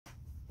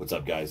What's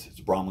up, guys?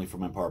 It's Bromley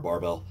from Empire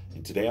Barbell,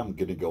 and today I'm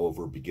going to go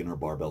over beginner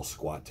barbell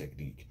squat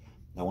technique.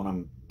 Now, when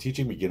I'm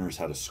teaching beginners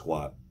how to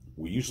squat,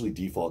 we usually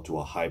default to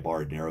a high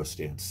bar narrow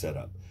stance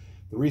setup.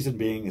 The reason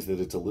being is that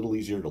it's a little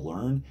easier to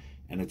learn,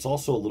 and it's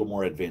also a little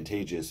more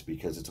advantageous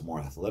because it's a more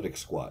athletic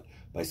squat.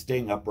 By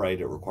staying upright,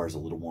 it requires a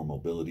little more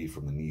mobility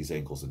from the knees,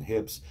 ankles, and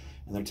hips,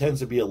 and there tends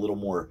to be a little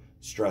more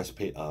stress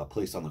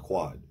placed on the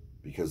quad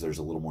because there's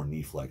a little more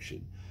knee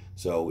flexion.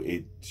 So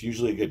it's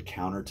usually a good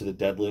counter to the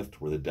deadlift,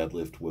 where the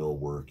deadlift will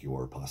work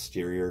your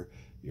posterior,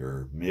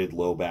 your mid,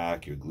 low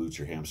back, your glutes,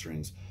 your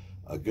hamstrings.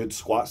 A good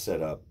squat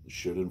setup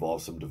should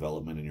involve some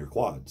development in your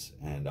quads,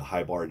 and a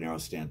high bar narrow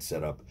stance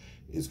setup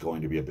is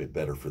going to be a bit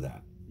better for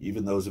that.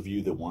 Even those of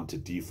you that want to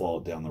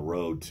default down the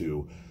road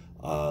to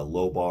a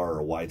low bar or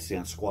a wide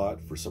stance squat,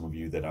 for some of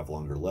you that have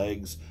longer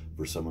legs,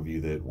 for some of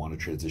you that want to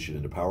transition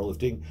into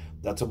powerlifting,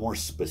 that's a more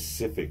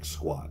specific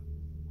squat.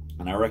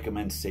 And I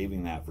recommend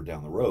saving that for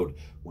down the road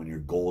when your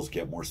goals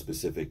get more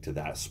specific to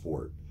that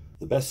sport.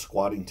 The best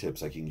squatting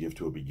tips I can give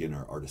to a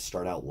beginner are to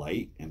start out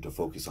light and to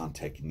focus on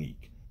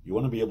technique. You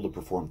want to be able to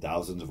perform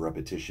thousands of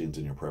repetitions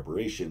in your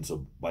preparation,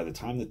 so by the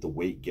time that the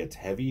weight gets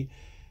heavy,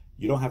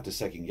 you don't have to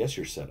second guess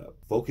your setup.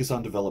 Focus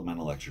on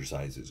developmental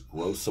exercises,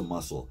 grow some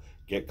muscle,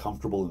 get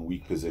comfortable in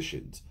weak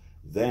positions.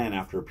 Then,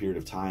 after a period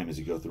of time, as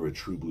you go through a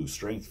true blue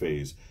strength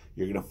phase,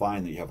 you're going to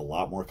find that you have a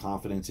lot more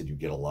confidence and you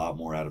get a lot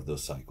more out of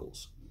those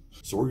cycles.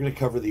 So we're going to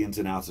cover the ins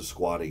and outs of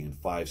squatting in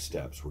 5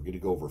 steps. We're going to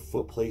go over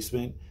foot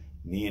placement,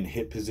 knee and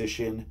hip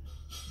position,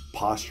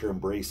 posture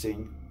and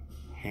bracing,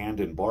 hand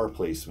and bar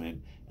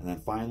placement, and then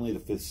finally the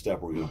 5th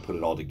step, we're going to put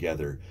it all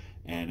together.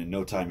 And in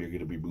no time, you're going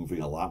to be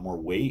moving a lot more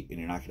weight and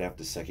you're not going to have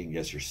to second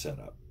guess your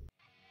setup.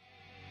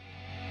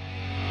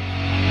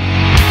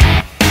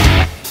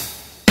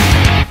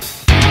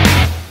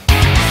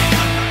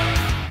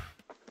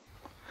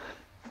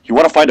 You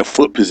want to find a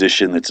foot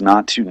position that's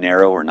not too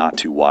narrow or not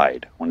too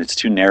wide. When it's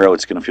too narrow,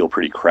 it's going to feel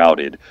pretty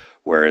crowded,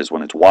 whereas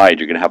when it's wide,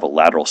 you're going to have a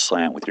lateral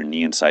slant with your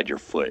knee inside your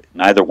foot.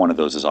 Neither one of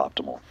those is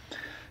optimal.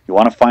 You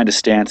want to find a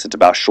stance that's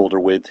about shoulder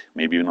width,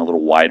 maybe even a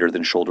little wider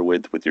than shoulder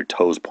width, with your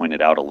toes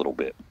pointed out a little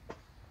bit.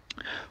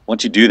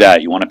 Once you do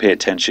that, you want to pay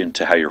attention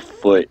to how your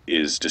foot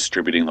is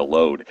distributing the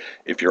load.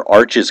 If your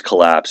arches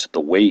collapse,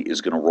 the weight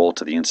is going to roll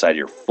to the inside of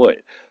your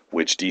foot,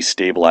 which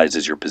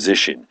destabilizes your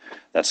position.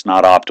 That's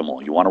not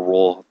optimal. You want to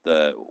roll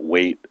the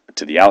weight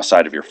to the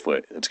outside of your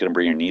foot. It's going to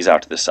bring your knees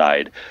out to the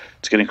side.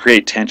 It's going to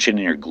create tension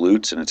in your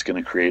glutes, and it's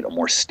going to create a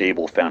more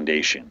stable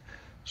foundation.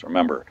 So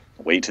remember,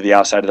 weight to the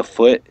outside of the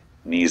foot,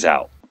 knees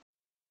out.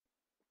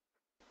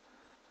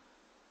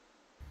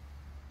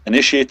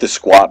 Initiate the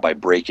squat by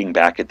breaking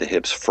back at the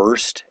hips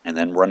first and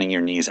then running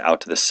your knees out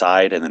to the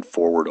side and then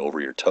forward over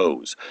your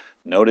toes.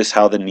 Notice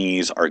how the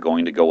knees are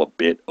going to go a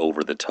bit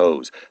over the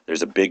toes.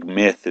 There's a big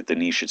myth that the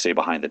knees should stay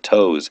behind the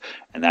toes,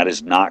 and that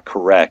is not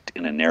correct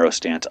in a narrow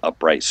stance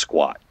upright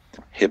squat.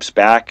 Hips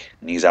back,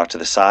 knees out to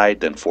the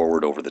side, then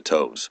forward over the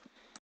toes.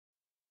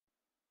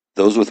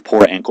 Those with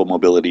poor ankle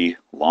mobility,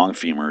 long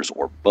femurs,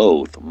 or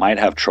both might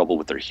have trouble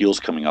with their heels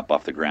coming up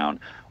off the ground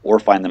or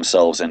find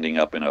themselves ending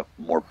up in a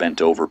more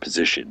bent over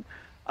position.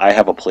 I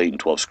have a plate and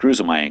 12 screws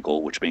in my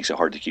ankle, which makes it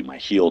hard to keep my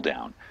heel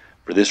down.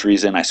 For this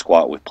reason, I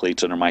squat with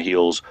plates under my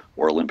heels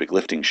or Olympic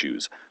lifting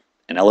shoes.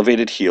 An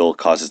elevated heel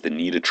causes the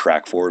knee to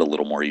track forward a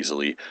little more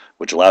easily,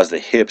 which allows the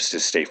hips to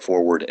stay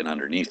forward and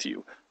underneath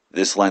you.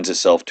 This lends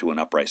itself to an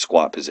upright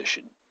squat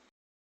position.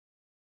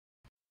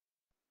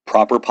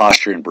 Proper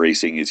posture and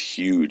bracing is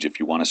huge if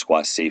you want to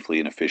squat safely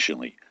and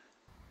efficiently.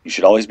 You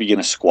should always begin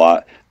a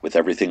squat with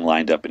everything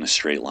lined up in a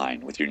straight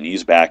line, with your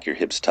knees back, your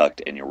hips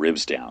tucked, and your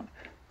ribs down.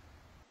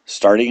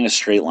 Starting in a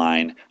straight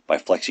line by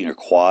flexing your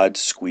quads,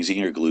 squeezing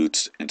your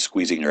glutes, and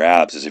squeezing your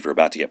abs as if you're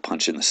about to get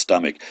punched in the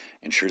stomach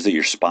ensures that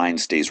your spine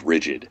stays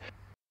rigid.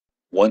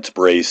 Once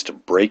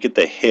braced, break at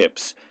the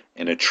hips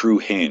in a true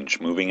hinge,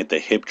 moving at the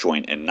hip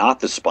joint and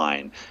not the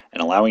spine,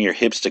 and allowing your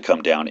hips to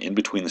come down in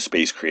between the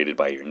space created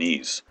by your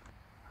knees.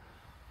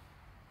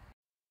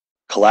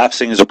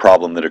 Collapsing is a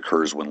problem that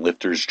occurs when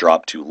lifters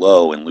drop too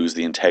low and lose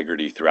the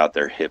integrity throughout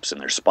their hips and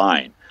their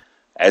spine.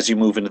 As you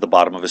move into the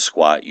bottom of a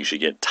squat, you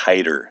should get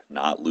tighter,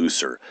 not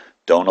looser.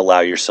 Don't allow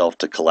yourself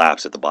to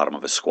collapse at the bottom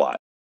of a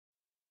squat.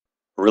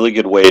 A really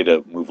good way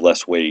to move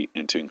less weight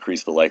and to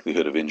increase the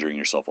likelihood of injuring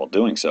yourself while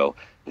doing so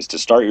is to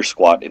start your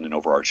squat in an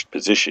overarched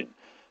position.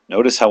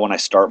 Notice how when I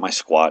start my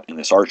squat in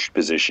this arched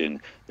position,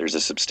 there's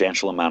a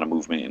substantial amount of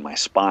movement in my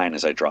spine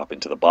as I drop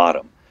into the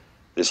bottom.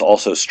 This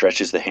also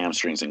stretches the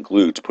hamstrings and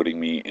glutes, putting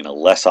me in a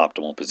less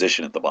optimal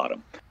position at the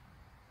bottom.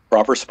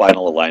 Proper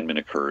spinal alignment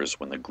occurs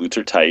when the glutes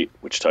are tight,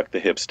 which tuck the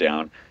hips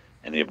down,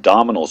 and the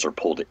abdominals are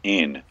pulled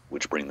in,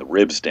 which bring the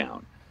ribs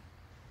down.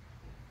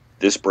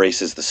 This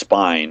braces the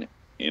spine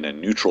in a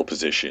neutral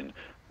position,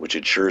 which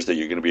ensures that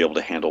you're going to be able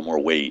to handle more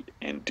weight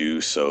and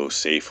do so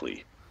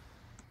safely.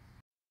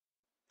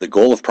 The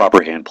goal of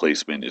proper hand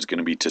placement is going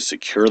to be to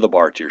secure the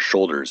bar to your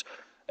shoulders,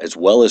 as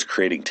well as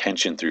creating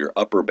tension through your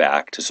upper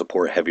back to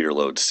support heavier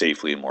loads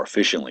safely and more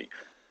efficiently.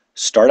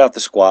 Start out the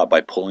squat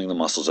by pulling the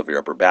muscles of your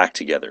upper back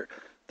together.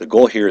 The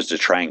goal here is to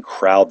try and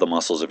crowd the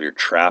muscles of your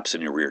traps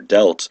and your rear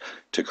delts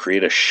to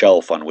create a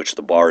shelf on which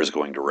the bar is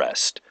going to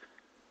rest.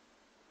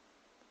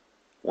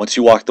 Once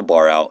you walk the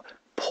bar out,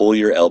 pull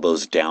your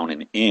elbows down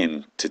and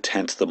in to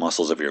tense the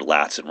muscles of your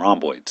lats and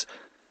rhomboids.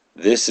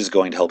 This is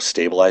going to help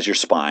stabilize your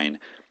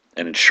spine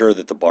and ensure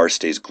that the bar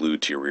stays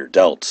glued to your rear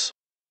delts.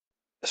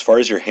 As far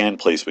as your hand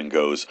placement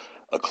goes,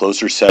 a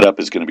closer setup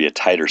is going to be a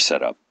tighter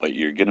setup, but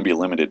you're going to be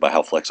limited by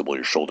how flexible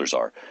your shoulders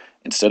are.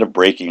 Instead of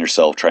breaking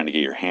yourself trying to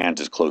get your hands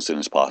as close in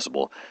as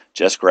possible,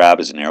 just grab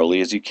as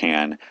narrowly as you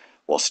can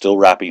while still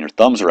wrapping your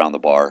thumbs around the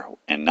bar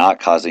and not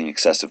causing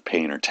excessive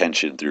pain or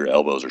tension through your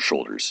elbows or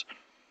shoulders.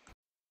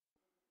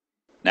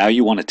 Now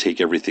you want to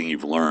take everything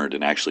you've learned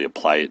and actually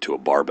apply it to a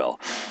barbell.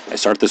 I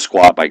start the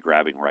squat by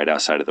grabbing right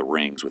outside of the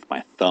rings with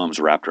my thumbs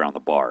wrapped around the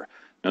bar.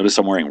 Notice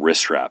I'm wearing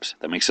wrist straps.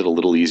 That makes it a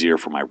little easier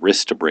for my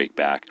wrists to break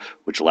back,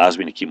 which allows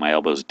me to keep my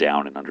elbows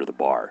down and under the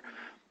bar.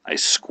 I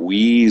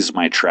squeeze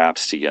my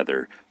traps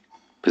together,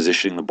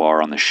 positioning the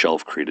bar on the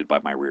shelf created by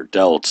my rear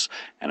delts,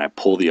 and I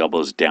pull the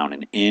elbows down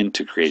and in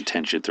to create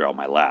tension throughout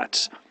my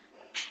lats.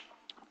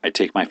 I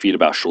take my feet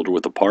about shoulder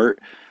width apart.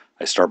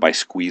 I start by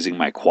squeezing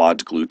my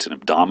quads, glutes, and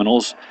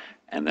abdominals,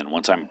 and then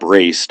once I'm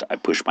braced, I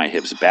push my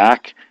hips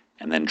back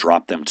and then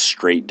drop them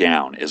straight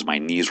down as my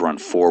knees run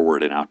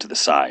forward and out to the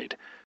side.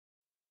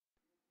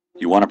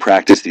 You want to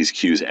practice these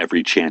cues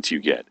every chance you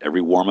get.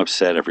 Every warm-up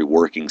set, every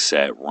working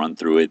set, run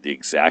through it the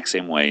exact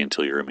same way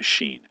until you're a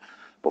machine.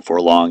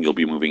 Before long, you'll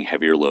be moving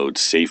heavier loads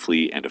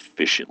safely and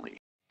efficiently.